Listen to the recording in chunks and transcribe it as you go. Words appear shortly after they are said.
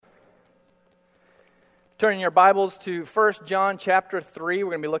Turning your Bibles to 1 John chapter 3,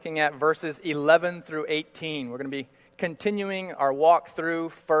 we're going to be looking at verses 11 through 18. We're going to be continuing our walk through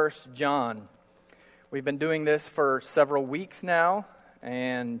 1 John. We've been doing this for several weeks now,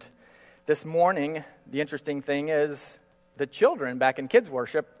 and this morning, the interesting thing is the children back in kids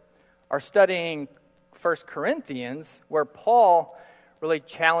worship are studying 1 Corinthians, where Paul really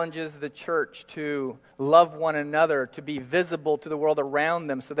challenges the church to love one another, to be visible to the world around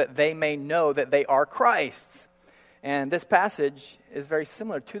them so that they may know that they are Christ's. And this passage is very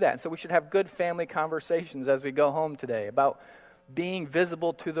similar to that. And so we should have good family conversations as we go home today about being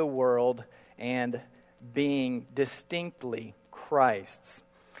visible to the world and being distinctly Christ's.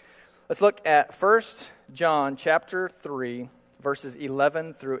 Let's look at 1 John chapter 3, verses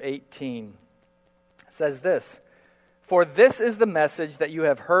 11 through 18. It says this, "For this is the message that you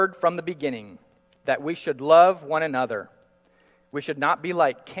have heard from the beginning, that we should love one another. We should not be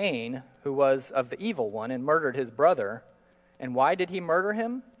like Cain, who was of the evil one and murdered his brother. And why did he murder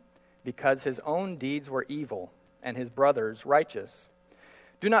him? Because his own deeds were evil and his brother's righteous.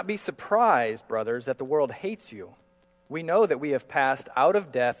 Do not be surprised, brothers, that the world hates you. We know that we have passed out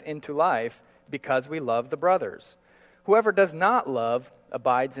of death into life because we love the brothers. Whoever does not love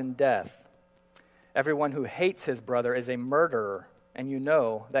abides in death. Everyone who hates his brother is a murderer, and you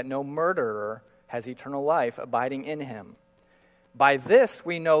know that no murderer has eternal life abiding in him. By this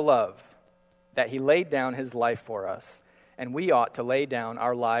we know love, that he laid down his life for us, and we ought to lay down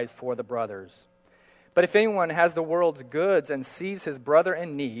our lives for the brothers. But if anyone has the world's goods and sees his brother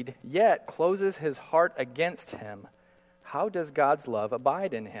in need, yet closes his heart against him, how does God's love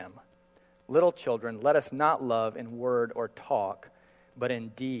abide in him? Little children, let us not love in word or talk, but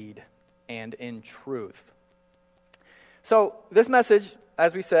in deed and in truth." So this message,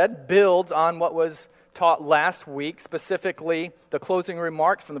 as we said, builds on what was taught last week, specifically the closing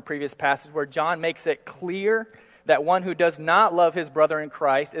remarks from the previous passage where John makes it clear that one who does not love his brother in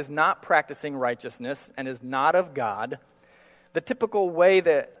Christ is not practicing righteousness and is not of God. The typical way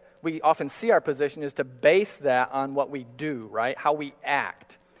that we often see our position is to base that on what we do, right? How we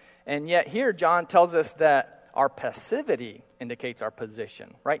act. And yet here John tells us that our passivity indicates our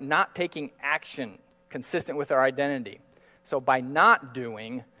position, right? Not taking action consistent with our identity. So by not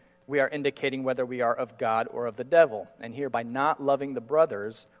doing, we are indicating whether we are of God or of the devil. And here, by not loving the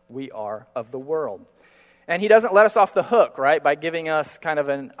brothers, we are of the world. And he doesn't let us off the hook, right? By giving us kind of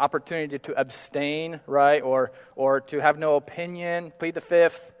an opportunity to abstain, right? Or to have no opinion, plead the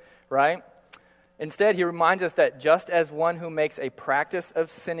fifth, right? Instead, he reminds us that just as one who makes a practice of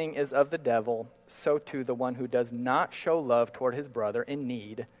sinning is of the devil, so too the one who does not show love toward his brother in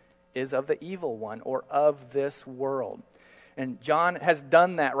need is of the evil one or of this world. And John has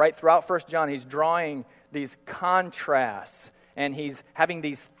done that right throughout 1 John. He's drawing these contrasts and he's having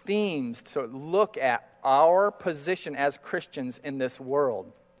these themes to look at our position as Christians in this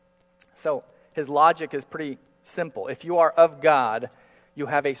world. So his logic is pretty simple. If you are of God, you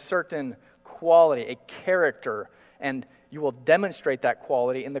have a certain quality, a character, and you will demonstrate that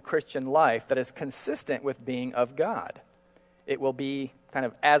quality in the Christian life that is consistent with being of God. It will be kind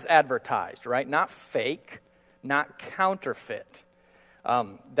of as advertised, right? Not fake, not counterfeit.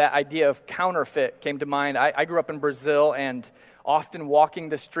 That idea of counterfeit came to mind. I grew up in Brazil and often walking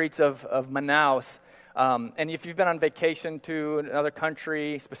the streets of Manaus. And if you've been on vacation to another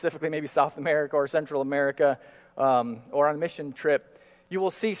country, specifically maybe South America or Central America, or on a mission trip, you will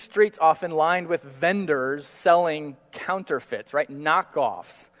see streets often lined with vendors selling counterfeits, right?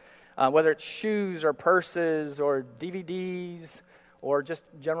 Knockoffs, whether it's shoes or purses or DVDs or just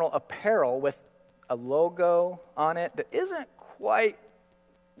general apparel with a logo on it that isn't quite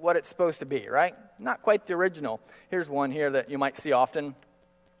what it's supposed to be, right? Not quite the original. Here's one here that you might see often.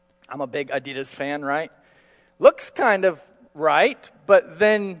 I'm a big Adidas fan, right? Looks kind of right, but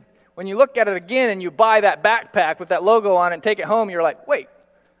then when you look at it again and you buy that backpack with that logo on it and take it home, you're like, wait,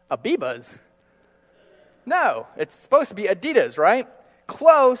 Abibas? No, it's supposed to be Adidas, right?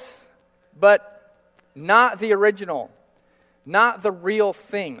 Close, but not the original, not the real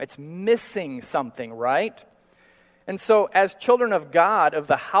thing. It's missing something, right? And so as children of God, of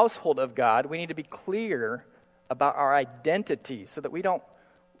the household of God, we need to be clear about our identity so that we don't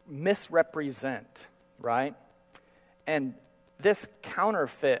misrepresent, right? And this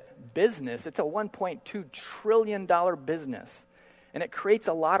counterfeit business, it's a $1.2 trillion business, and it creates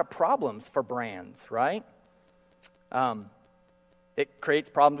a lot of problems for brands, right? It creates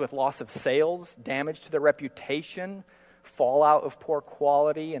problems with loss of sales, damage to their reputation, fallout of poor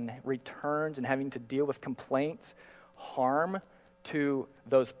quality and returns and having to deal with complaints, harm to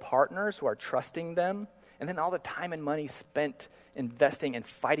those partners who are trusting them, And then all the time and money spent investing and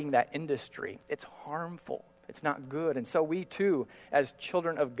fighting that industry. It's harmful. It's not good. And so we too, as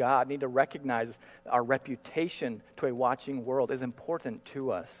children of God, need to recognize our reputation to a watching world is important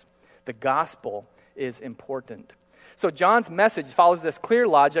to us. The gospel is important. So John's message follows this clear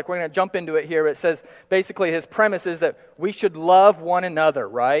logic. We're going to jump into it here. It says, basically, his premise is that we should love one another,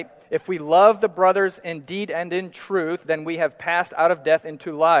 right? If we love the brothers in deed and in truth, then we have passed out of death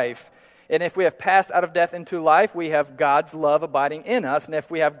into life. And if we have passed out of death into life, we have God's love abiding in us. And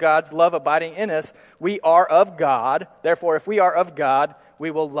if we have God's love abiding in us, we are of God. Therefore, if we are of God, we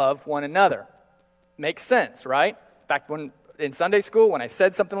will love one another. Makes sense, right? In fact, when in Sunday school, when I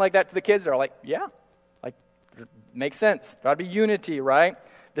said something like that to the kids, they're like, yeah, like, makes sense. There ought to be unity, right?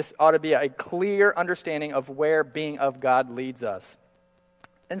 This ought to be a clear understanding of where being of God leads us.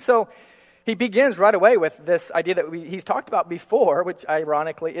 And so he begins right away with this idea that he's talked about before, which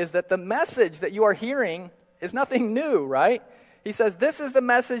ironically is that the message that you are hearing is nothing new, right? He says, this is the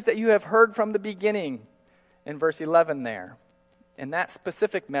message that you have heard from the beginning in verse 11 there. And that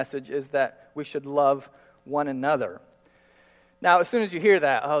specific message is that we should love one another. Now, as soon as you hear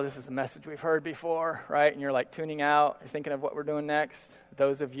that, oh, this is a message we've heard before, right? And you're like tuning out, you're thinking of what we're doing next.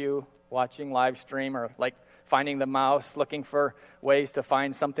 Those of you watching live stream are like finding the mouse, looking for ways to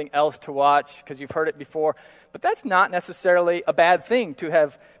find something else to watch because you've heard it before. But that's not necessarily a bad thing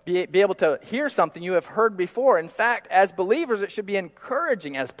to be able to hear something you have heard before. In fact, as believers, it should be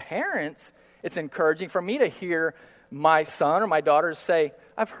encouraging. As parents, it's encouraging for me to hear my son or my daughters say,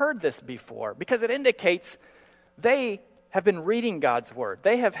 I've heard this before, because it indicates they have been reading God's word.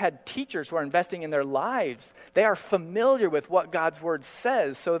 They have had teachers who are investing in their lives. They are familiar with what God's word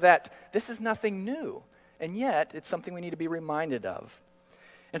says, so that this is nothing new. And yet, it's something we need to be reminded of.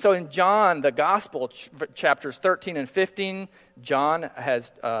 And so in John, the gospel, chapters 13 and 15, John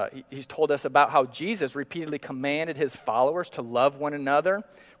has, he's told us about how Jesus repeatedly commanded his followers to love one another,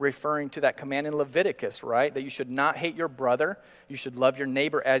 referring to that command in Leviticus, right? That you should not hate your brother, you should love your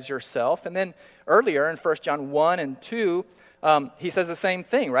neighbor as yourself. And then earlier in 1 John 1 and 2, he says the same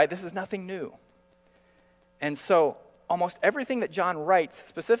thing, right? This is nothing new. And so almost everything that John writes,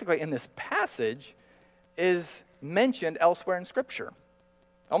 specifically in this passage, is mentioned elsewhere in Scripture.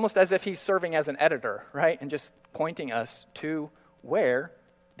 Almost as if he's serving as an editor, right? And just pointing us to where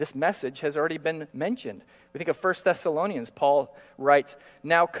this message has already been mentioned. We think of 1 Thessalonians. Paul writes,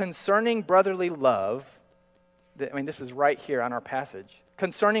 now concerning brotherly love, this is right here on our passage.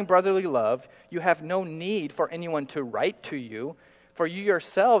 Concerning brotherly love, you have no need for anyone to write to you, for you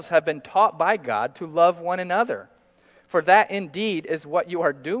yourselves have been taught by God to love one another. For that indeed is what you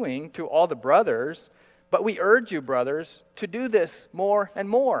are doing to all the brothers. But we urge you, brothers, to do this more and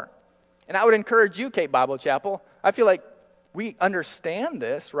more. And I would encourage you, Cape Bible Chapel. I feel like we understand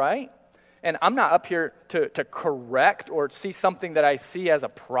this, right? And I'm not up here to correct or see something that I see as a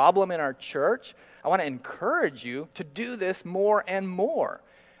problem in our church. I want to encourage you to do this more and more.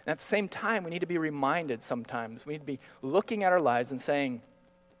 And at the same time, we need to be reminded sometimes. We need to be looking at our lives and saying,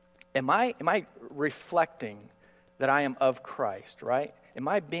 am I reflecting that I am of Christ, right? Am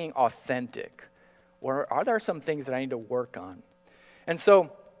I being authentic? Or are there some things that I need to work on? And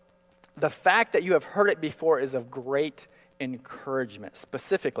so the fact that you have heard it before is of great encouragement,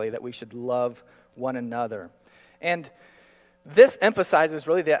 specifically that we should love one another. And this emphasizes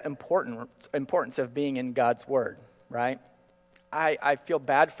really the importance of being in God's word, right? I feel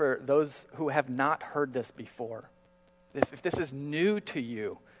bad for those who have not heard this before. If this is new to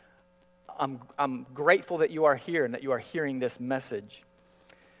you, I'm grateful that you are here and that you are hearing this message.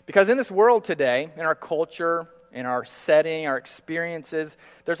 Because in this world today, in our culture, in our setting, our experiences,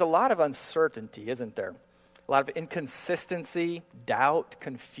 there's a lot of uncertainty, isn't there? A lot of inconsistency, doubt,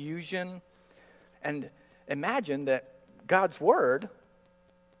 confusion. And imagine that God's word,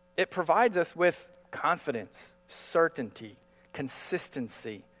 it provides us with confidence, certainty,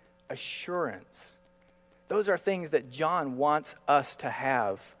 consistency, assurance. Those are things that John wants us to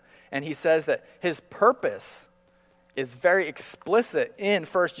have. And he says that his purpose is very explicit in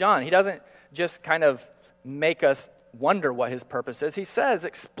 1 John. He doesn't just kind of make us wonder what his purpose is. He says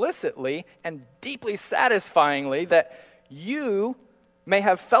explicitly and deeply satisfyingly that you may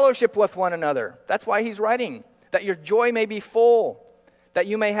have fellowship with one another. That's why he's writing, that your joy may be full, that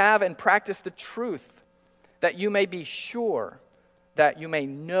you may have and practice the truth, that you may be sure, that you may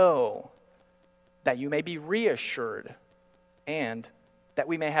know, that you may be reassured, and that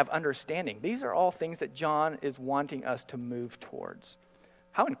we may have understanding. These are all things that John is wanting us to move towards.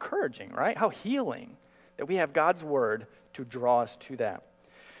 How encouraging, right? How healing that we have God's word to draw us to that.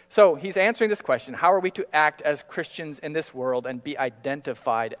 So he's answering this question, how are we to act as Christians in this world and be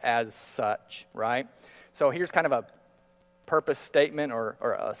identified as such, right? So here's kind of a purpose statement or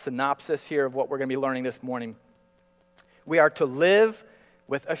a synopsis here of what we're going to be learning this morning. We are to live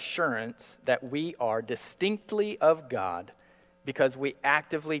with assurance that we are distinctly of God because we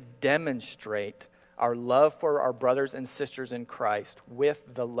actively demonstrate our love for our brothers and sisters in Christ with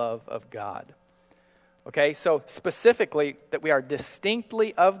the love of God. Okay, so specifically that we are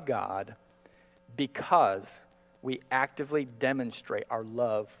distinctly of God because we actively demonstrate our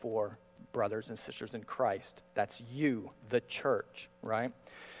love for brothers and sisters in Christ. That's you, the church, right?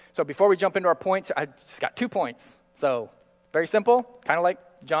 So before we jump into our points, I just got 2 points. So very simple, kind of like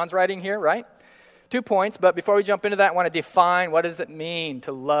John's writing here, right? 2 points, but before we jump into that, I want to define what does it mean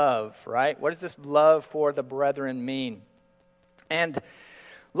to love, right? What does this love for the brethren mean? And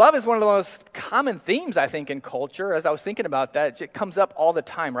love is one of the most common themes, I think, in culture. As I was thinking about that, it comes up all the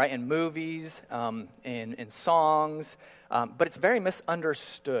time, right? In movies, in songs, but it's very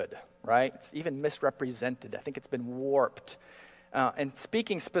misunderstood, right? It's even misrepresented. I think it's been warped. And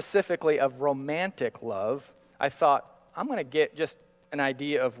speaking specifically of romantic love, I thought, I'm going to get just an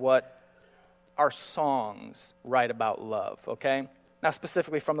idea of what our songs write about love, okay? Now,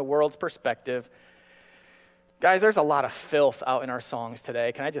 specifically from the world's perspective, guys, there's a lot of filth out in our songs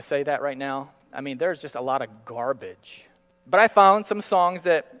today. Can I just say that right now? I mean, there's just a lot of garbage. But I found some songs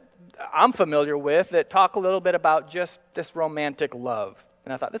that I'm familiar with that talk a little bit about just this romantic love.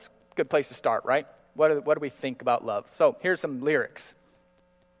 And I thought, that's a good place to start, right? What do we think about love? So here's some lyrics.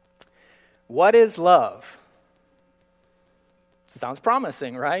 What is love? Sounds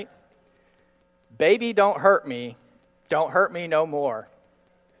promising, right? Baby, don't hurt me no more.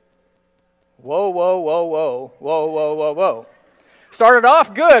 Whoa, whoa, whoa, whoa, whoa, whoa, whoa, whoa. Started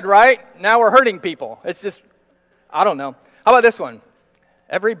off good, right? Now we're hurting people. It's just, I don't know. How about this one?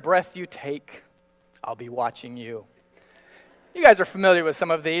 Every breath you take, I'll be watching you. You guys are familiar with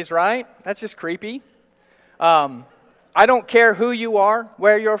some of these, right? That's just creepy. I don't care who you are,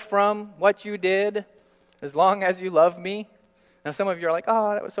 where you're from, what you did, as long as you love me. Now some of you are like,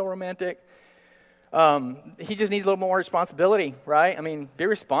 oh, that was so romantic. He just needs a little more responsibility, right? I mean, be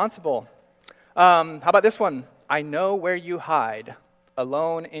responsible. How about this one? I know where you hide,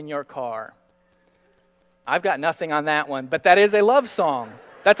 alone in your car. I've got nothing on that one, but that is a love song.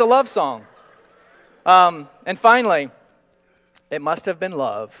 That's a love song. And finally, it must have been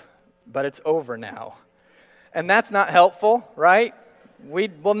love, but it's over now. And that's not helpful, right?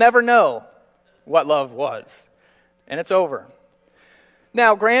 We'll never know what love was, and it's over.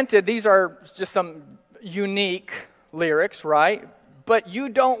 Now, granted, these are just some unique lyrics, right? But you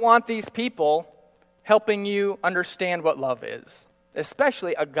don't want these people helping you understand what love is,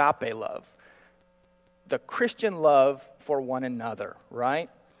 especially agape love, the Christian love for one another, right?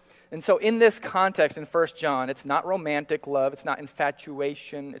 And so in this context in 1 John, it's not romantic love, it's not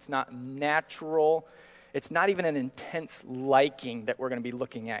infatuation, it's not natural, it's not even an intense liking that we're going to be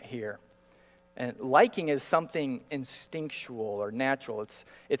looking at here. And liking is something instinctual or natural.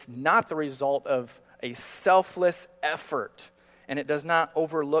 It's not the result of a selfless effort, and it does not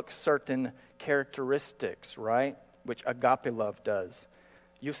overlook certain characteristics, right? Which agape love does.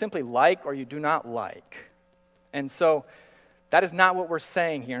 You simply like or you do not like. And so that is not what we're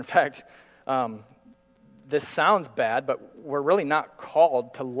saying here. In fact, this sounds bad, but we're really not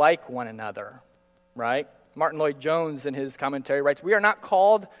called to like one another, right? Martin Lloyd-Jones in his commentary writes, we are not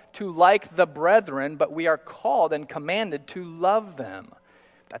called to like the brethren, but we are called and commanded to love them.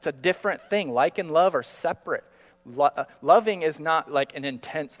 That's a different thing. Like and love are separate. Loving is not like an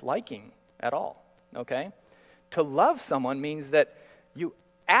intense liking at all, okay? To love someone means that you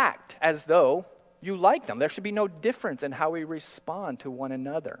act as though you like them. There should be no difference in how we respond to one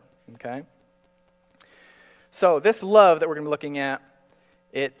another, okay? So this love that we're going to be looking at,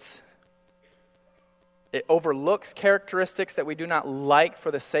 it overlooks characteristics that we do not like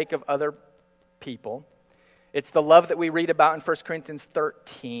for the sake of other people. It's the love that we read about in 1 Corinthians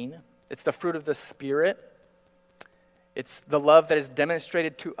 13. It's the fruit of the Spirit. It's the love that is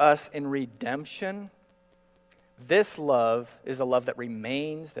demonstrated to us in redemption. This love is a love that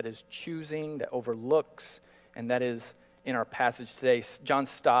remains, that is choosing, that overlooks, and that is in our passage today. John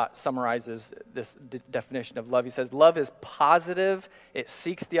Stott summarizes this definition of love. He says, love is positive, it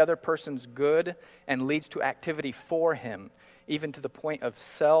seeks the other person's good, and leads to activity for him, even to the point of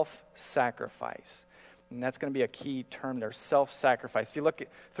self-sacrifice. And that's going to be a key term there, self-sacrifice. If you look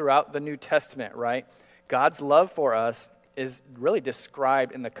throughout the New Testament, right, God's love for us is really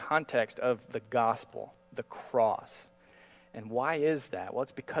described in the context of the gospel, the cross. And why is that? Well,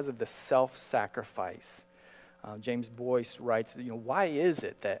 it's because of the self-sacrifice. James Boyce writes, why is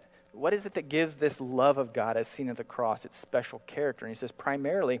it that what is it that gives this love of God as seen at the cross its special character? And he says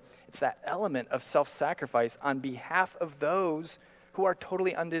primarily it's that element of self-sacrifice on behalf of those who are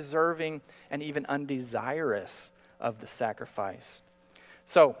totally undeserving and even undesirous of the sacrifice.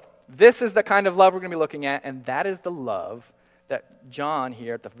 So this is the kind of love we're going to be looking at, and that is the love that John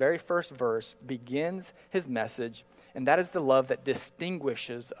here at the very first verse begins his message, and that is the love that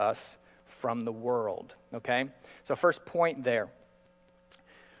distinguishes us from the world, okay? So first point there,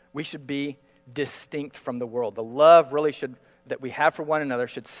 we should be distinct from the world. The love really that we have for one another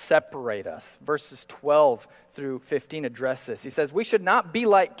should separate us. Verses 12 through 15 address this. He says, we should not be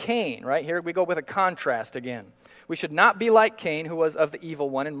like Cain, right? Here we go with a contrast again. We should not be like Cain, who was of the evil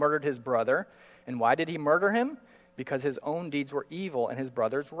one and murdered his brother. And why did he murder him? Because his own deeds were evil and his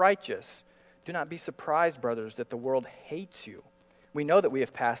brother's righteous. Do not be surprised, brothers, that the world hates you. We know that we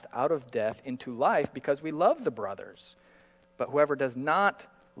have passed out of death into life because we love the brothers. But whoever does not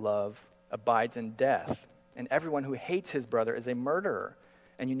love abides in death. And everyone who hates his brother is a murderer.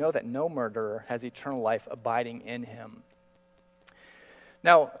 And you know that no murderer has eternal life abiding in him.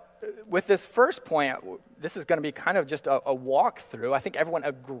 Now, with this first point, this is going to be kind of just a walkthrough. I think everyone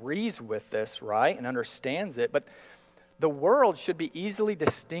agrees with this, right, and understands it. But the world should be easily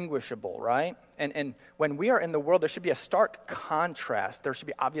distinguishable, right? And when we are in the world, there should be a stark contrast. There should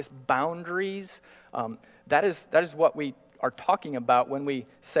be obvious boundaries. That is what we are talking about when we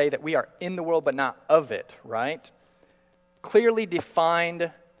say that we are in the world but not of it, right? Clearly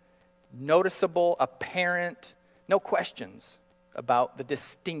defined, noticeable, apparent, no questions about the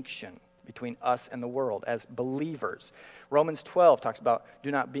distinction between us and the world as believers. Romans 12 talks about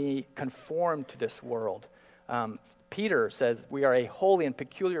do not be conformed to this world. Peter says we are a holy and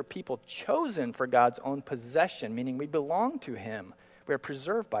peculiar people chosen for God's own possession, meaning we belong to him. We are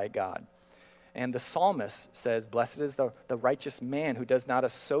preserved by God. And the psalmist says, blessed is the righteous man who does not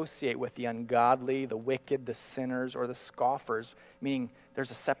associate with the ungodly, the wicked, the sinners, or the scoffers, meaning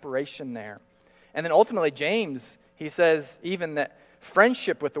there's a separation there. And then ultimately, James, he says even that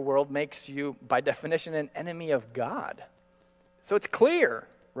friendship with the world makes you, by definition, an enemy of God. So it's clear,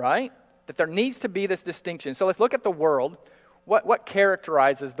 right, that there needs to be this distinction. So let's look at the world. What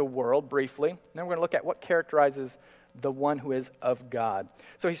characterizes the world briefly? And then we're going to look at what characterizes the one who is of God.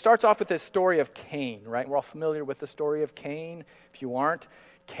 So he starts off with this story of Cain, right? We're all familiar with the story of Cain. If you aren't,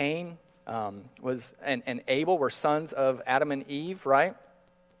 Cain was and Abel were sons of Adam and Eve, right?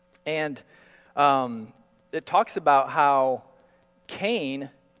 And it talks about how Cain,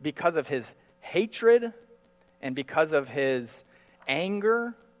 because of his hatred and because of his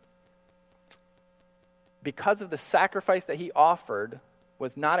anger, because of the sacrifice that he offered,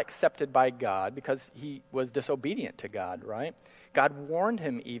 was not accepted by God because he was disobedient to God, right? God warned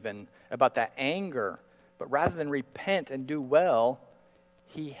him even about that anger, but rather than repent and do well,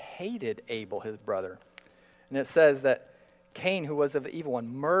 he hated Abel, his brother. And it says that Cain, who was of the evil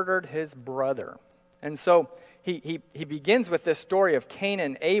one, murdered his brother. And so he begins with this story of Cain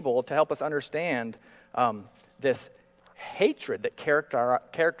and Abel to help us understand this hatred that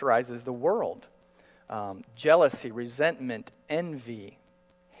characterizes the world. Jealousy, resentment, envy,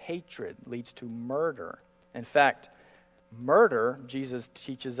 hatred leads to murder. In fact, murder, Jesus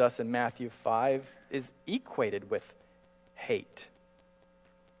teaches us in Matthew 5, is equated with hate.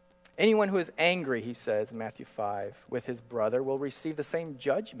 Anyone who is angry, he says in Matthew 5, with his brother will receive the same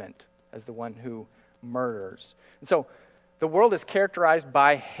judgment as the one who murders. And so the world is characterized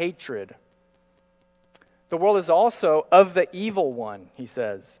by hatred. The world is also of the evil one, he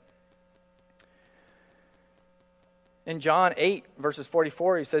says. In John 8, verses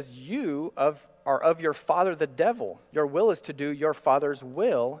 44, he says, you are of your father the devil. Your will is to do your father's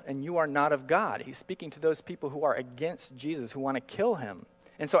will, and you are not of God. He's speaking to those people who are against Jesus, who want to kill him.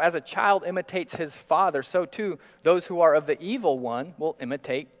 And so as a child imitates his father, so too those who are of the evil one will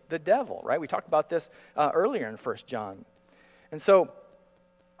imitate the devil, right? We talked about this earlier in 1 John. And so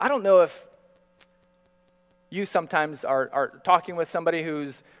I don't know if you sometimes are talking with somebody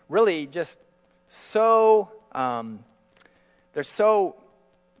who's really just so... they're so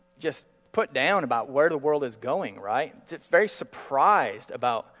just put down about where the world is going, right? Just very surprised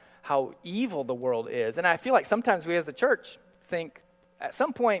about how evil the world is. And I feel like sometimes we as the church think at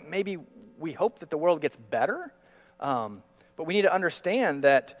some point maybe we hope that the world gets better, but we need to understand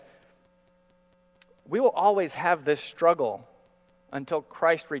that we will always have this struggle until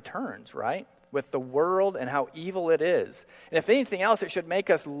Christ returns, right? With the world and how evil it is. And if anything else, it should make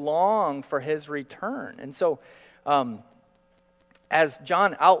us long for his return. And so, as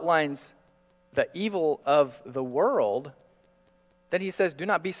John outlines the evil of the world, then he says, do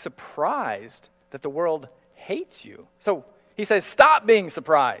not be surprised that the world hates you. So he says, stop being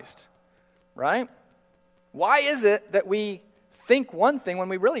surprised, right? Why is it that we think one thing when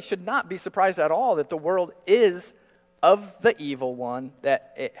we really should not be surprised at all that the world is of the evil one,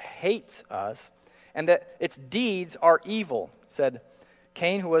 that it hates us, and that its deeds are evil? He said,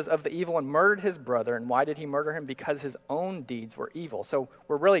 Cain, who was of the evil one, murdered his brother. And why did he murder him? Because his own deeds were evil. So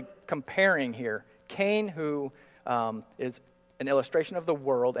we're really comparing here Cain, who is an illustration of the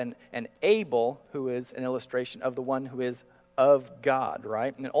world, and Abel, who is an illustration of the one who is of God,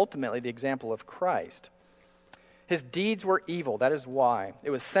 right? And ultimately the example of Christ. His deeds were evil. That is why. It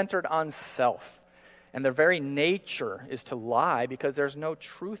was centered on self. And their very nature is to lie because there's no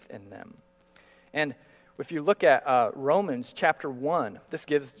truth in them. And if you look at Romans chapter 1, this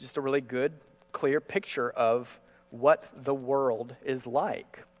gives just a really good, clear picture of what the world is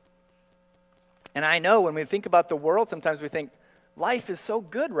like. And I know when we think about the world, sometimes we think, life is so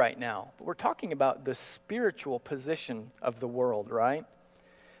good right now. But we're talking about the spiritual position of the world, right?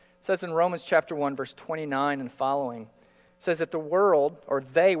 It says in Romans chapter 1, verse 29 and following, it says that the world, or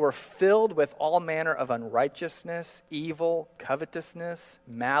they, were filled with all manner of unrighteousness, evil, covetousness,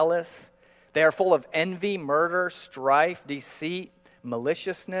 malice. They are full of envy, murder, strife, deceit,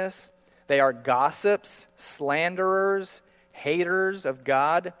 maliciousness. They are gossips, slanderers, haters of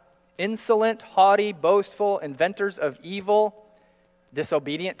God, insolent, haughty, boastful, inventors of evil,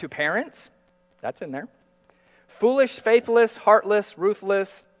 disobedient to parents. That's in there. Foolish, faithless, heartless,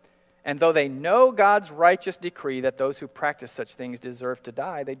 ruthless. And though they know God's righteous decree that those who practice such things deserve to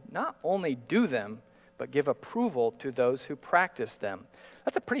die, they not only do them, but give approval to those who practice them.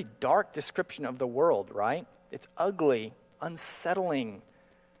 That's a pretty dark description of the world, right? It's ugly, unsettling.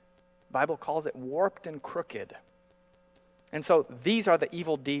 The Bible calls it warped and crooked. And so these are the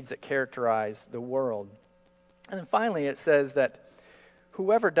evil deeds that characterize the world. And then finally it says that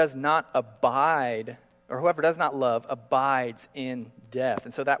whoever does not abide, or whoever does not love, abides in death.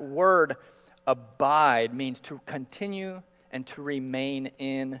 And so that word abide means to continue and to remain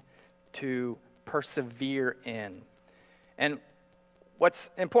in, to persevere in. And what's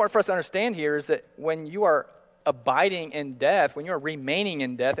important for us to understand here is that when you are abiding in death, when you are remaining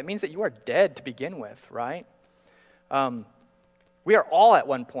in death, it means that you are dead to begin with, right? We are all at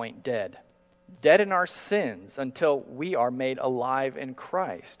one point dead in our sins until we are made alive in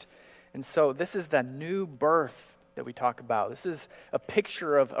Christ. And so this is the new birth that we talk about. This is a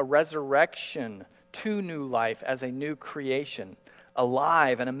picture of a resurrection to new life as a new creation,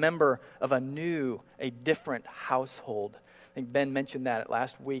 alive and a member of a different household. I think Ben mentioned that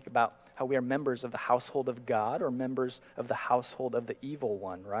last week about how we are members of the household of God or members of the household of the evil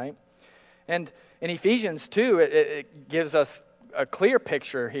one, right? And in Ephesians 2, it gives us a clear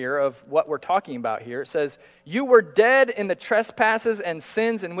picture here of what we're talking about here. It says, you were dead in the trespasses and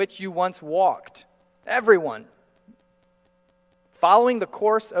sins in which you once walked. Everyone. Following the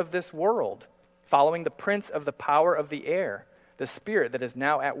course of this world, following the prince of the power of the air, the spirit that is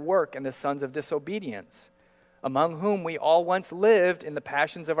now at work in the sons of disobedience, among whom we all once lived in the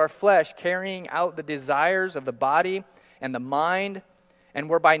passions of our flesh, carrying out the desires of the body and the mind, and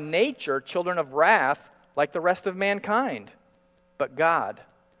were by nature children of wrath like the rest of mankind. But God,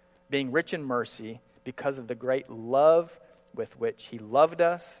 being rich in mercy, because of the great love with which He loved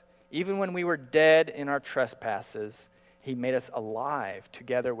us, even when we were dead in our trespasses, He made us alive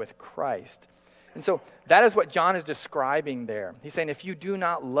together with Christ. And so that is what John is describing there. He's saying, if you do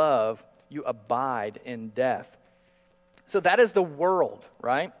not love, you abide in death. So that is the world,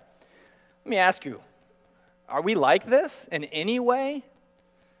 right? Let me ask you, are we like this in any way?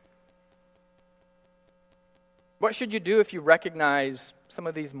 What should you do if you recognize some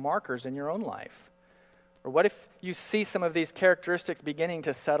of these markers in your own life? Or what if you see some of these characteristics beginning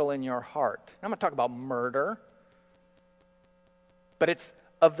to settle in your heart? I'm going to talk about murder, but it's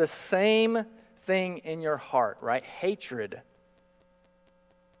of the same thing in your heart, right? Hatred.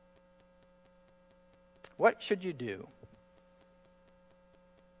 What should you do?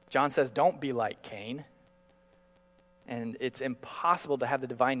 John says, don't be like Cain. And it's impossible to have the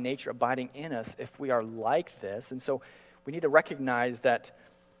divine nature abiding in us if we are like this. And so we need to recognize that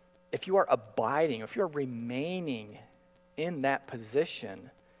if you are abiding, if you're remaining in that position,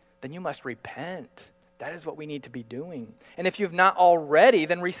 then you must repent. That is what we need to be doing. And if you've not already,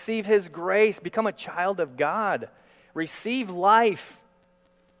 then receive His grace. Become a child of God. Receive life.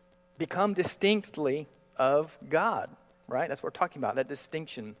 Become distinctly of God. Right? That's what we're talking about, that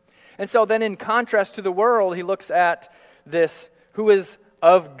distinction. And so then in contrast to the world, he looks at this, who is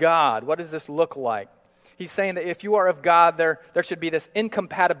of God. What does this look like? He's saying that if you are of God, there should be this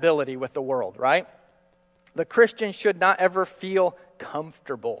incompatibility with the world, right? The Christian should not ever feel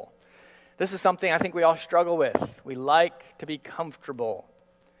comfortable. This is something I think we all struggle with. We like to be comfortable.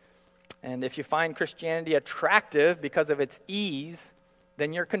 And if you find Christianity attractive because of its ease,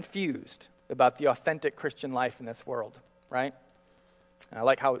 then you're confused about the authentic Christian life in this world, right? And I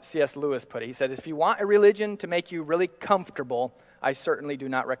like how C.S. Lewis put it. He said, if you want a religion to make you really comfortable, I certainly do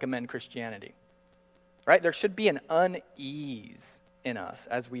not recommend Christianity. Right? There should be an unease in us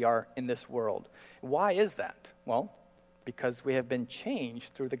as we are in this world. Why is that? Well, because we have been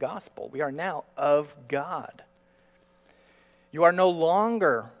changed through the gospel. We are now of God. You are no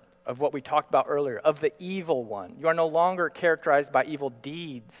longer of what we talked about earlier, of the evil one. You are no longer characterized by evil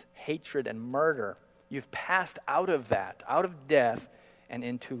deeds, hatred, and murder. You've passed out of that, out of death, and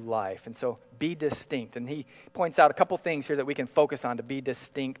into life. And so be distinct. And he points out a couple things here that we can focus on to be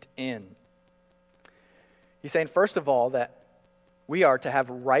distinct in. He's saying, first of all, that we are to have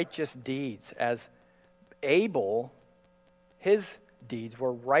righteous deeds. As Abel, his deeds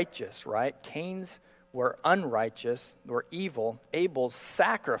were righteous, right? Cain's were unrighteous, were evil. Abel's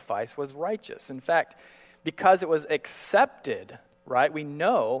sacrifice was righteous. In fact, because it was accepted, right, we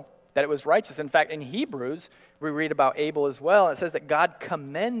know that it was righteous. In fact, in Hebrews, we read about Abel as well. It says that God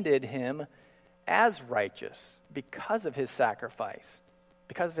commended him as righteous because of his sacrifice,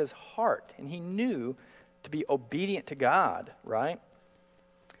 because of his heart. And he knew to be obedient to God, right?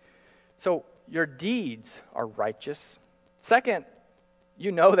 So your deeds are righteous. Second,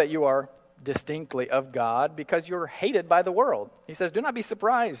 you know that you are distinctly of God because you're hated by the world. He says, do not be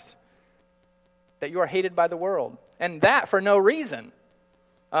surprised that you are hated by the world. And that for no reason.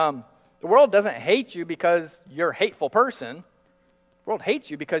 The world doesn't hate you because you're a hateful person. The world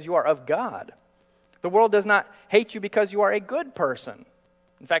hates you because you are of God. The world does not hate you because you are a good person.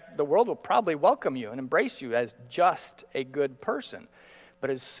 In fact, the world will probably welcome you and embrace you as just a good person.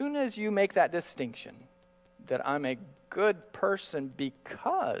 But as soon as you make that distinction, that I'm a good person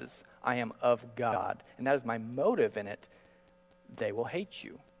because I am of God, and that is my motive in it, they will hate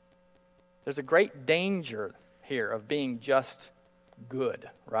you. There's a great danger here of being just good,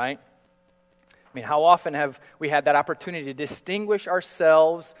 right? I mean, how often have we had that opportunity to distinguish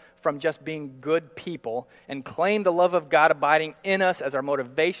ourselves from just being good people and claim the love of God abiding in us as our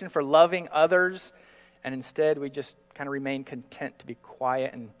motivation for loving others, and instead we just kind of remain content to be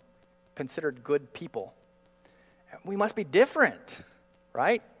quiet and considered good people. We must be different,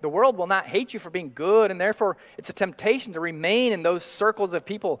 right? The world will not hate you for being good, and therefore it's a temptation to remain in those circles of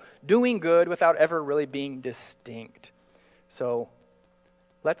people doing good without ever really being distinct. So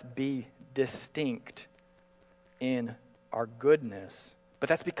let's be distinct in our goodness. But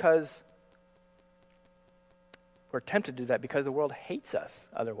that's because we're tempted to do that because the world hates us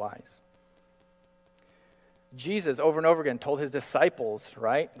otherwise. Jesus over and over again told his disciples,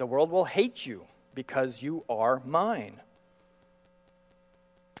 right? The world will hate you because you are mine.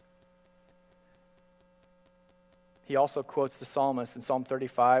 He also quotes the psalmist in Psalm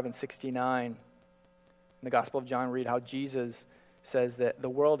 35 and 69. In the Gospel of John, read how Jesus says that the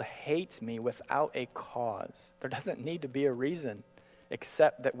world hates me without a cause. There doesn't need to be a reason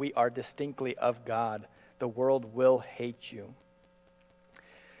except that we are distinctly of God. The world will hate you.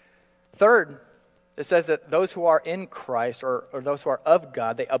 Third, it says that those who are in Christ, or those who are of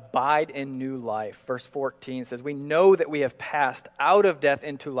God, they abide in new life. Verse 14 says, we know that we have passed out of death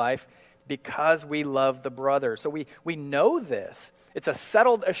into life because we love the brother. So we know this. It's a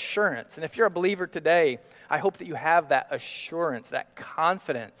settled assurance. And if you're a believer today, I hope that you have that assurance, that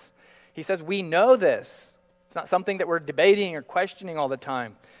confidence. He says, we know this. It's not something that we're debating or questioning all the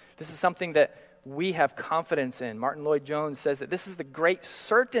time. This is something that we have confidence in. Martin Lloyd-Jones says that this is the great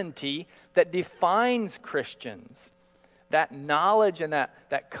certainty that defines Christians. That knowledge and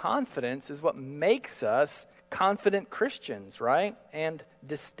that confidence is what makes us confident Christians, right? And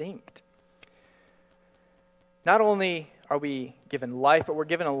distinct. Not only are we given life, but we're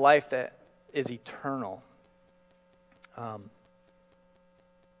given a life that is eternal.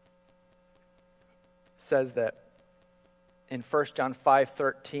 Says that in 1 John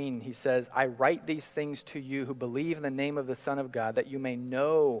 5:13, he says, I write these things to you who believe in the name of the Son of God, that you may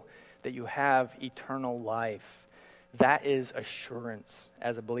know that you have eternal life. That is assurance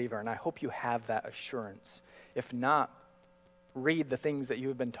as a believer, and I hope you have that assurance. If not, read the things that you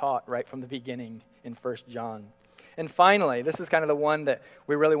have been taught right from the beginning in 1 John. And finally, this is kind of the one that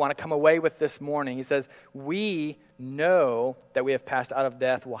we really want to come away with this morning. He says, we know that we have passed out of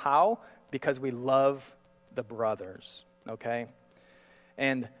death. Well, how? Because we love the brothers, okay?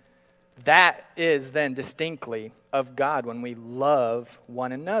 And that is then distinctly of God when we love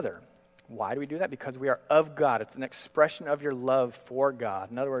one another. Why do we do that? Because we are of God. It's an expression of your love for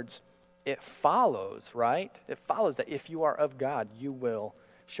God. In other words, it follows, right? It follows that if you are of God, you will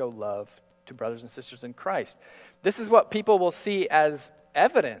show love to brothers and sisters in Christ. This is what people will see as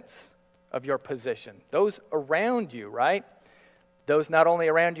evidence of your position. Those around you, right? Those not only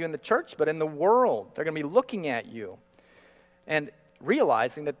around you in the church, but in the world. They're going to be looking at you and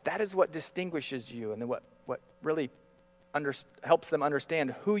realizing that that is what distinguishes you and what really helps them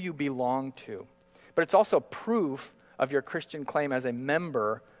understand who you belong to. But it's also proof of your Christian claim as a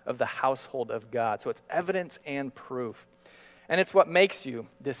member of the household of God. So it's evidence and proof. And it's what makes you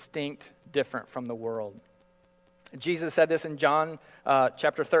distinct, different from the world. Jesus said this in John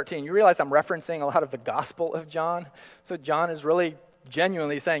chapter 13. You realize I'm referencing a lot of the Gospel of John. So John is really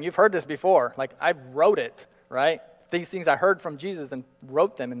genuinely saying, you've heard this before. Like, I wrote it, right? These things I heard from Jesus and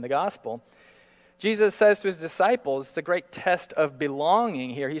wrote them in the Gospel. Jesus says to his disciples, it's a great test of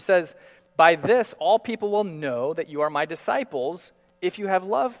belonging here. He says, by this all people will know that you are my disciples if you have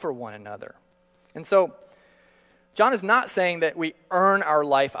love for one another. And so John is not saying that we earn our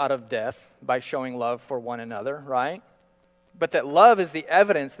life out of death by showing love for one another, right? But that love is the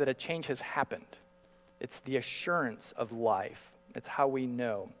evidence that a change has happened. It's the assurance of life. It's how we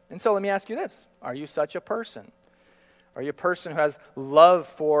know. And so let me ask you this. Are you such a person? Are you a person who has love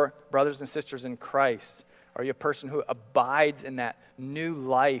for brothers and sisters in Christ? Are you a person who abides in that new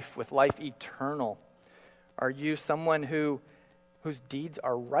life with life eternal? Are you someone whose deeds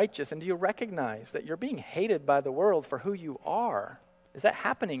are righteous? And do you recognize that you're being hated by the world for who you are? Is that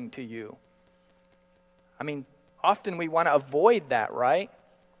happening to you? I mean, often we want to avoid that, right?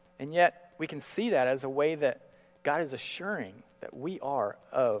 And yet we can see that as a way that God is assuring that we are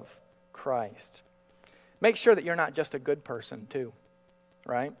of Christ. Make sure that you're not just a good person too,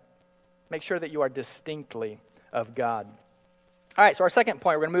 right? Make sure that you are distinctly of God. All right, so our second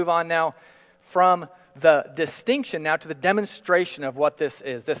point, we're going to move on now from the distinction now to the demonstration of what this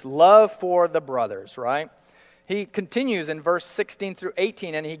is, this love for the brothers, right? He continues in verse 16 through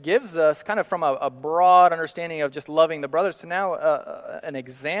 18, and he gives us kind of from a broad understanding of just loving the brothers to now an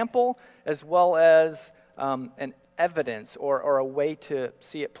example as well as an evidence or a way to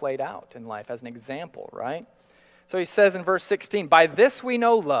see it played out in life as an example, right? So he says in verse 16, by this we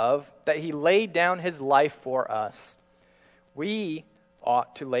know love, that he laid down his life for us. We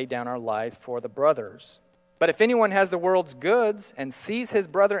ought to lay down our lives for the brothers. But if anyone has the world's goods and sees his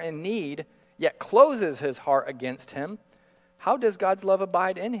brother in need, yet closes his heart against him, how does God's love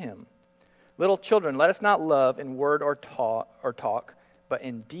abide in him? Little children, let us not love in word or talk, but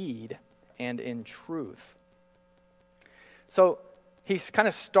in deed and in truth. So he kind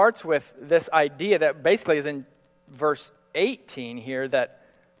of starts with this idea that basically is in verse 18 here, that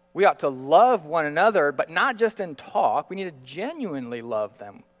we ought to love one another, but not just in talk. We need to genuinely love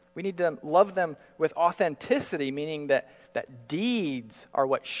them. We need to love them with authenticity, meaning that deeds are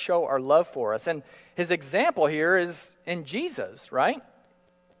what show our love for us. And his example here is in Jesus, right?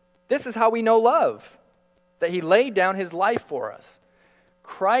 This is how we know love, that he laid down his life for us.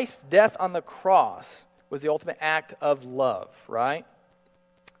 Christ's death on the cross was the ultimate act of love, right?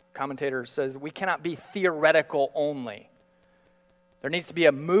 Commentator says we cannot be theoretical only. There needs to be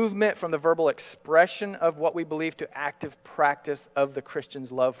a movement from the verbal expression of what we believe to active practice of the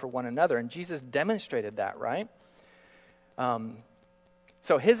Christian's love for one another. And Jesus demonstrated that, right?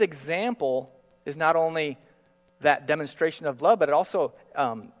 So his example is not only that demonstration of love, but it also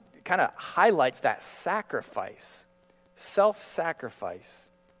kind of highlights that sacrifice, self-sacrifice,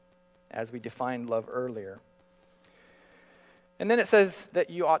 as we defined love earlier. And then it says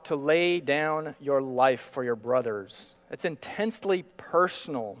that you ought to lay down your life for your brothers. It's intensely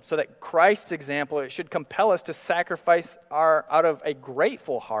personal, so that Christ's example, it should compel us to sacrifice out of a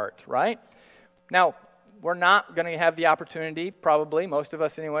grateful heart, right? Now, we're not going to have the opportunity, probably, most of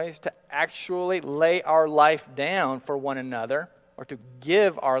us anyways, to actually lay our life down for one another or to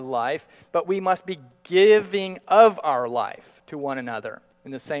give our life, but we must be giving of our life to one another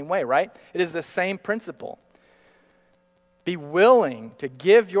in the same way, right? It is the same principle. Be willing to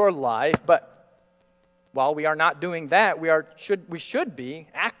give your life, but while we are not doing that, we should be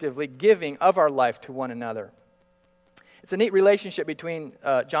actively giving of our life to one another. It's a neat relationship between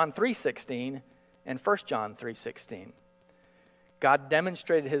John 3:16 and 1 John 3:16. God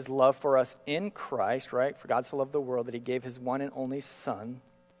demonstrated his love for us in Christ, right? For God so loved the world that he gave his one and only Son,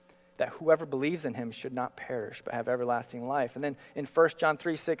 that whoever believes in him should not perish but have everlasting life. And then in 1 John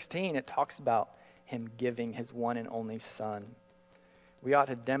 3:16, it talks about him giving his one and only Son. We ought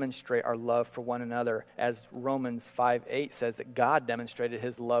to demonstrate our love for one another, as Romans 5:8 says that God demonstrated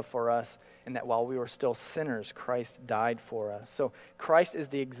his love for us, and that while we were still sinners, Christ died for us. So Christ is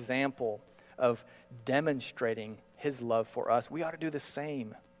the example of demonstrating his love for us. We ought to do the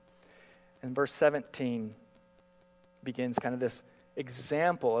same. And verse 17 begins kind of this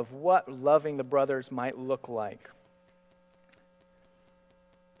example of what loving the brothers might look like.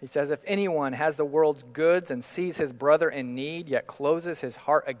 He says, if anyone has the world's goods and sees his brother in need, yet closes his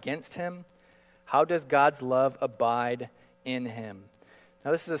heart against him, how does God's love abide in him?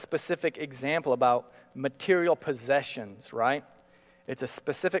 Now, this is a specific example about material possessions, right? It's a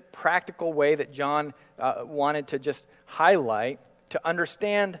specific practical way that John wanted to just highlight to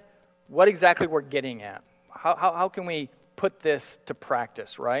understand what exactly we're getting at. How can we put this to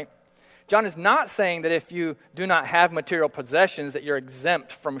practice, right? John is not saying that if you do not have material possessions that you're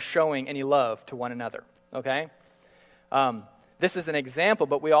exempt from showing any love to one another, okay? This is an example,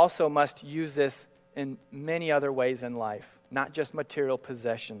 but we also must use this in many other ways in life, not just material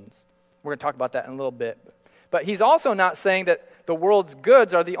possessions. We're going to talk about that in a little bit. But he's also not saying that the world's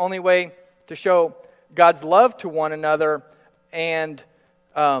goods are the only way to show God's love to one another. And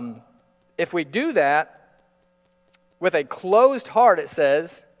if we do that with a closed heart, it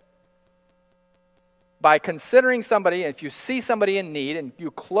says, by considering somebody, if you see somebody in need and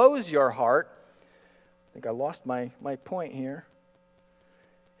you close your heart, I think I lost my point here.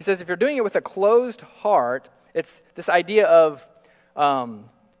 He says if you're doing it with a closed heart, it's this idea of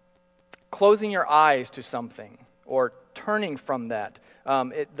closing your eyes to something or turning from that.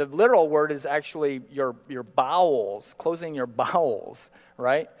 The literal word is actually your bowels, closing your bowels,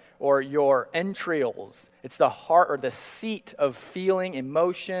 right? Or your entrails. It's the heart or the seat of feeling,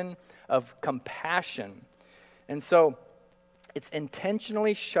 emotion, of compassion. And so it's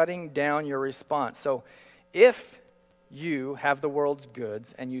intentionally shutting down your response. So if you have the world's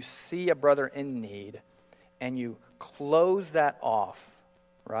goods and you see a brother in need and you close that off,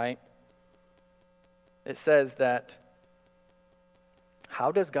 right? It says that,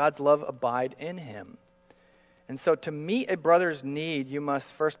 how does God's love abide in him? And so to meet a brother's need, you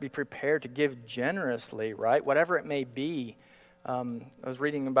must first be prepared to give generously, right? Whatever it may be. I was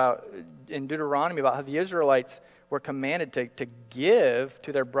reading about in Deuteronomy about how the Israelites were commanded to give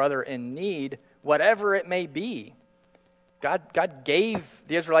to their brother in need, whatever it may be. God gave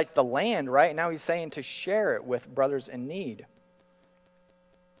the Israelites the land, right? And now he's saying to share it with brothers in need.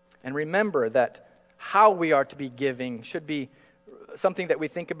 And remember that how we are to be giving should be something that we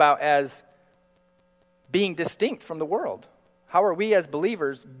think about as being distinct from the world. How are we as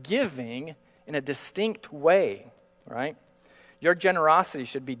believers giving in a distinct way, right? Your generosity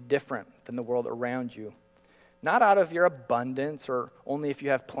should be different than the world around you. Not out of your abundance or only if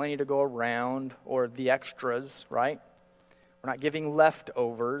you have plenty to go around or the extras, right? We're not giving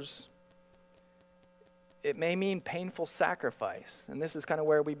leftovers. It may mean painful sacrifice. And this is kind of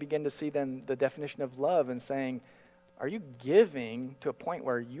where we begin to see then the definition of love and saying, are you giving to a point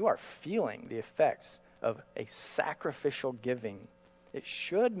where you are feeling the effects of a sacrificial giving? It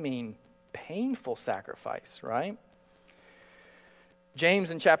should mean painful sacrifice, right?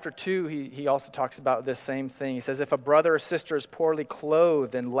 James in chapter 2, he also talks about this same thing. He says, if a brother or sister is poorly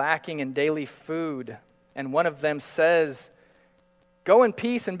clothed and lacking in daily food, and one of them says, go in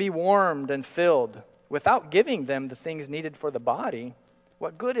peace and be warmed and filled, without giving them the things needed for the body,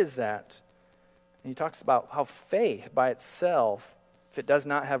 what good is that? And he talks about how faith by itself, if it does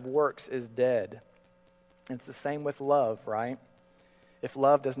not have works, is dead. And it's the same with love, right? If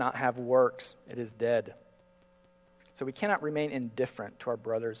love does not have works, it is dead. So we cannot remain indifferent to our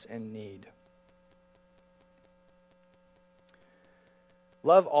brothers in need.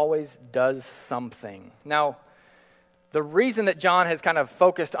 Love always does something. Now, the reason that John has kind of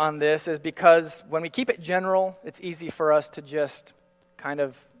focused on this is because when we keep it general, it's easy for us to just kind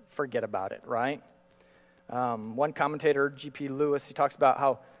of forget about it, right? One commentator, G.P. Lewis, he talks about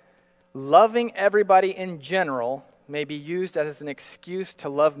how loving everybody in general may be used as an excuse to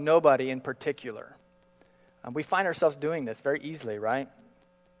love nobody in particular. We find ourselves doing this very easily, right?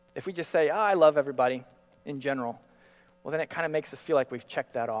 If we just say, I love everybody in general, well, then it kind of makes us feel like we've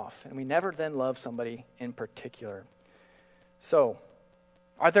checked that off, and we never then love somebody in particular. So,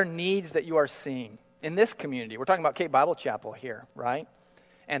 are there needs that you are seeing in this community? We're talking about Cape Bible Chapel here, right?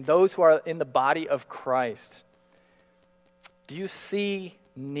 And those who are in the body of Christ. Do you see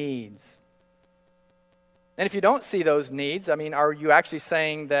needs? And if you don't see those needs, are you actually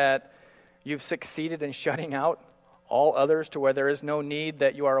saying that you've succeeded in shutting out all others to where there is no need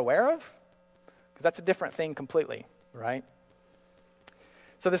that you are aware of? Because that's a different thing completely, right?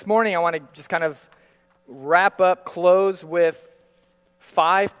 So this morning I want to just kind of close with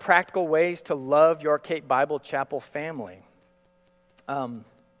 5 practical ways to love your Cape Bible Chapel family.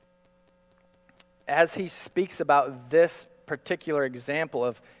 As he speaks about this particular example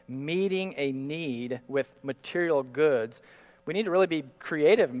of meeting a need with material goods, we need to really be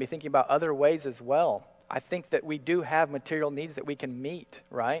creative and be thinking about other ways as well. I think that we do have material needs that we can meet,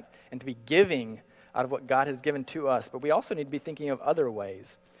 right? And to be giving out of what God has given to us. But we also need to be thinking of other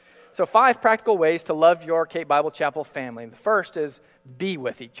ways. So 5 practical ways to love your Cape Bible Chapel family. The first is be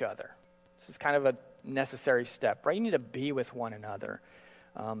with each other. This is kind of a necessary step, right? You need to be with one another.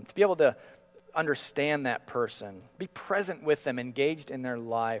 To be able to understand that person, be present with them, engaged in their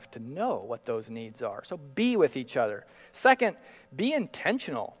life, to know what those needs are. So be with each other. Second, be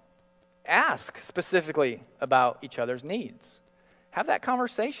intentional. Ask specifically about each other's needs. Have that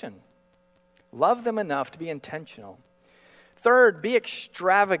conversation. Love them enough to be intentional. Third, be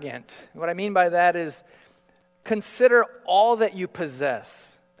extravagant. What I mean by that is consider all that you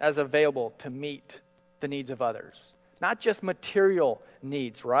possess as available to meet the needs of others. Not just material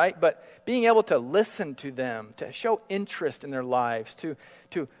needs, right? But being able to listen to them, to show interest in their lives,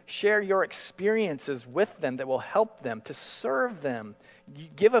 to share your experiences with them that will help them, to serve them. You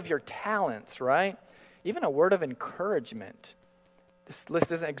give of your talents, right? Even a word of encouragement. This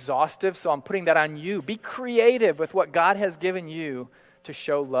list isn't exhaustive, so I'm putting that on you. Be creative with what God has given you to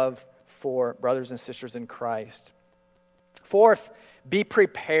show love for brothers and sisters in Christ. Fourth, be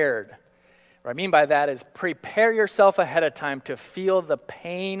prepared. What I mean by that is prepare yourself ahead of time to feel the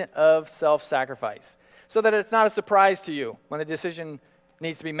pain of self-sacrifice so that it's not a surprise to you when the decision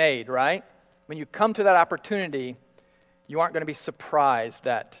needs to be made, right? When you come to that opportunity, you aren't going to be surprised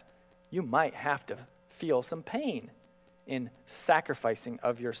that you might have to feel some pain in sacrificing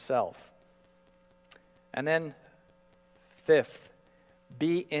of yourself. And then fifth,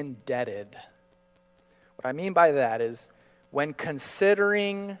 be indebted. What I mean by that is when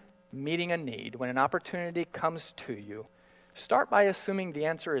considering meeting a need, when an opportunity comes to you, start by assuming the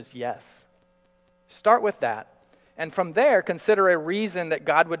answer is yes. Start with that. And from there, consider a reason that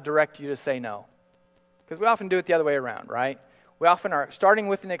God would direct you to say no. Because we often do it the other way around, right? We often are starting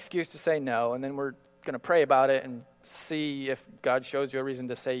with an excuse to say no, and then we're going to pray about it and see if God shows you a reason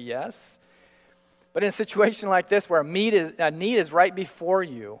to say yes. But in a situation like this where a need is right before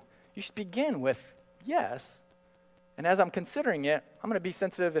you, you should begin with yes. And as I'm considering it, I'm going to be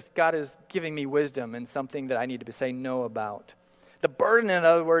sensitive if God is giving me wisdom in something that I need to say no about. The burden, in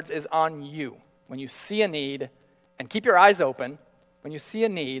other words, is on you. When you see a need, and keep your eyes open, when you see a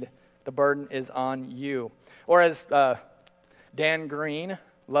need, the burden is on you. Or as Dan Green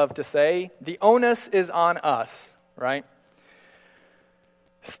loved to say, the onus is on us, right?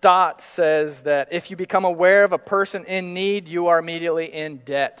 Stott says that if you become aware of a person in need, you are immediately in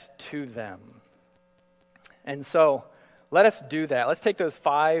debt to them. And so, let us do that. Let's take those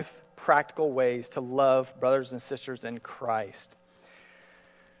 5 practical ways to love brothers and sisters in Christ.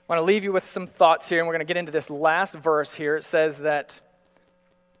 I want to leave you with some thoughts here, and we're going to get into this last verse here. It says that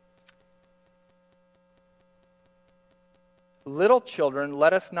little children,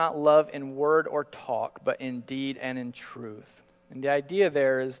 let us not love in word or talk, but in deed and in truth. And the idea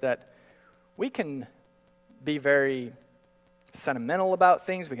there is that we can be very sentimental about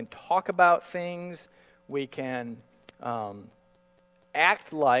things. We can talk about things. We can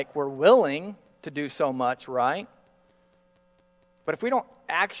act like we're willing to do so much, right? But if we don't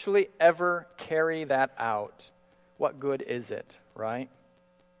actually ever carry that out, what good is it, right?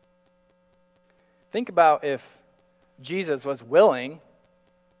 Think about if Jesus was willing,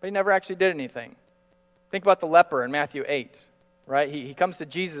 but he never actually did anything. Think about the leper in Matthew 8, right? He comes to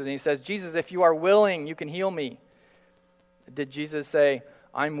Jesus and he says, Jesus, if you are willing, you can heal me. Did Jesus say,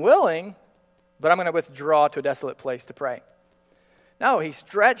 I'm willing, but I'm going to withdraw to a desolate place to pray? No, he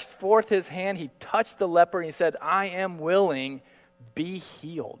stretched forth his hand, he touched the leper, and he said, I am willing, be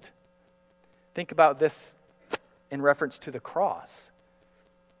healed. Think about this in reference to the cross.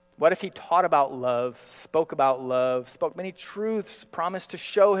 What if he taught about love, spoke many truths, promised to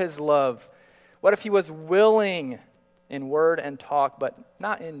show his love? What if he was willing in word and talk, but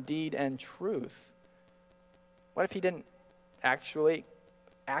not in deed and truth? What if he didn't actually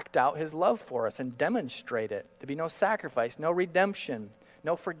act out his love for us and demonstrate it? There'd be no sacrifice, no redemption,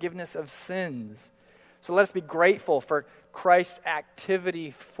 no forgiveness of sins. So let us be grateful for Christ's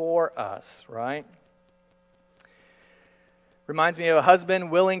activity for us, right? Reminds me of a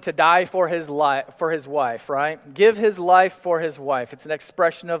husband willing to die for his wife, right? Give his life for his wife. It's an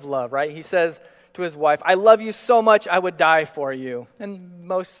expression of love, right? He says to his wife, I love you so much, I would die for you. And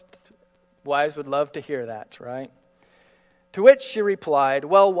most wives would love to hear that, right? To which she replied,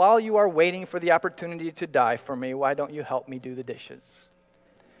 well, while you are waiting for the opportunity to die for me, why don't you help me do the dishes?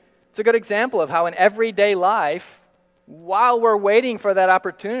 It's a good example of how in everyday life, while we're waiting for that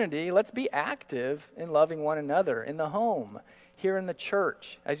opportunity, let's be active in loving one another in the home, here in the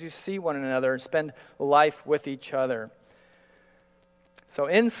church, as you see one another and spend life with each other. So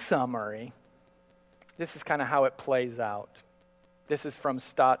in summary, this is kind of how it plays out. This is from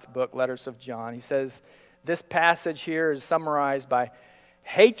Stott's book, Letters of John. He says, this passage here is summarized by,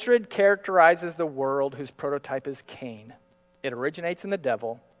 hatred characterizes the world whose prototype is Cain. It originates in the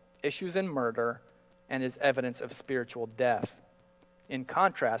devil, issues in murder, and is evidence of spiritual death. In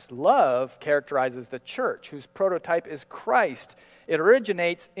contrast, love characterizes the church, whose prototype is Christ. It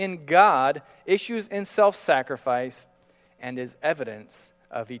originates in God, issues in self-sacrifice, and is evidence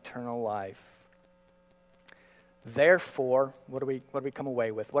of eternal life. Therefore, what do we come away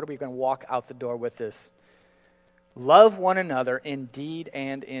with? What are we going to walk out the door with this? Love one another in deed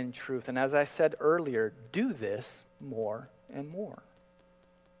and in truth. And as I said earlier, do this more and more.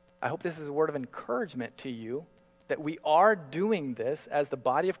 I hope this is a word of encouragement to you, that we are doing this as the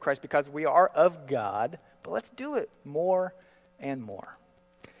body of Christ because we are of God, but let's do it more and more.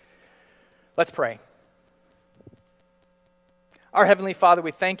 Let's pray. Our Heavenly Father,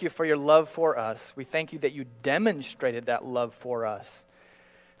 we thank you for your love for us. We thank you that you demonstrated that love for us.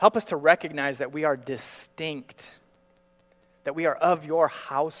 Help us to recognize that we are distinct, that we are of your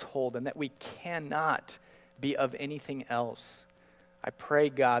household, and that we cannot be of anything else. I pray,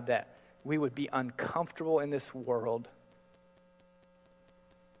 God, that we would be uncomfortable in this world.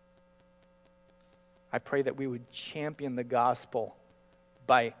 I pray that we would champion the gospel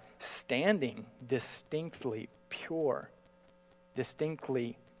by standing distinctly pure,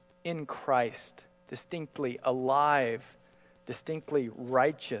 distinctly in Christ, distinctly alive, distinctly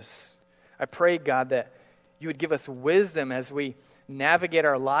righteous. I pray, God, that you would give us wisdom as we navigate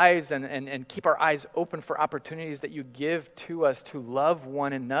our lives and keep our eyes open for opportunities that you give to us to love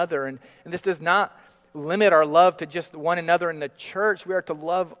one another. And this does not limit our love to just one another in the church. We are to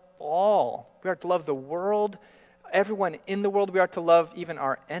love all. We are to love the world, everyone in the world. We are to love even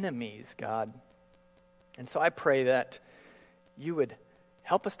our enemies, God. And so I pray that you would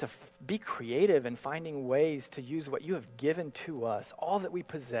help us to be creative in finding ways to use what you have given to us, all that we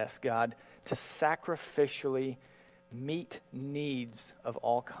possess, God, to sacrificially meet needs of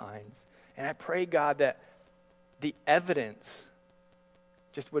all kinds. And I pray, God, that the evidence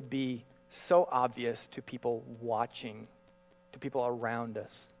just would be so obvious to people watching, to people around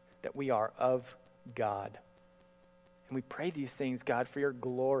us, that we are of God. And we pray these things, God, for your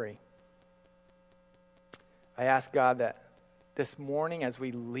glory. I ask, God, that this morning as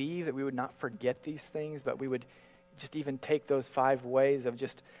we leave, that we would not forget these things, but we would just even take those 5 ways of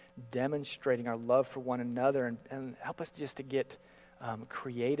just demonstrating our love for one another and help us just to get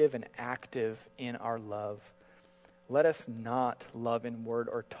creative and active in our love. Let us not love in word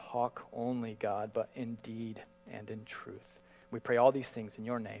or talk only, God, but in deed and in truth. We pray all these things in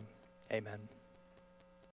your name. Amen.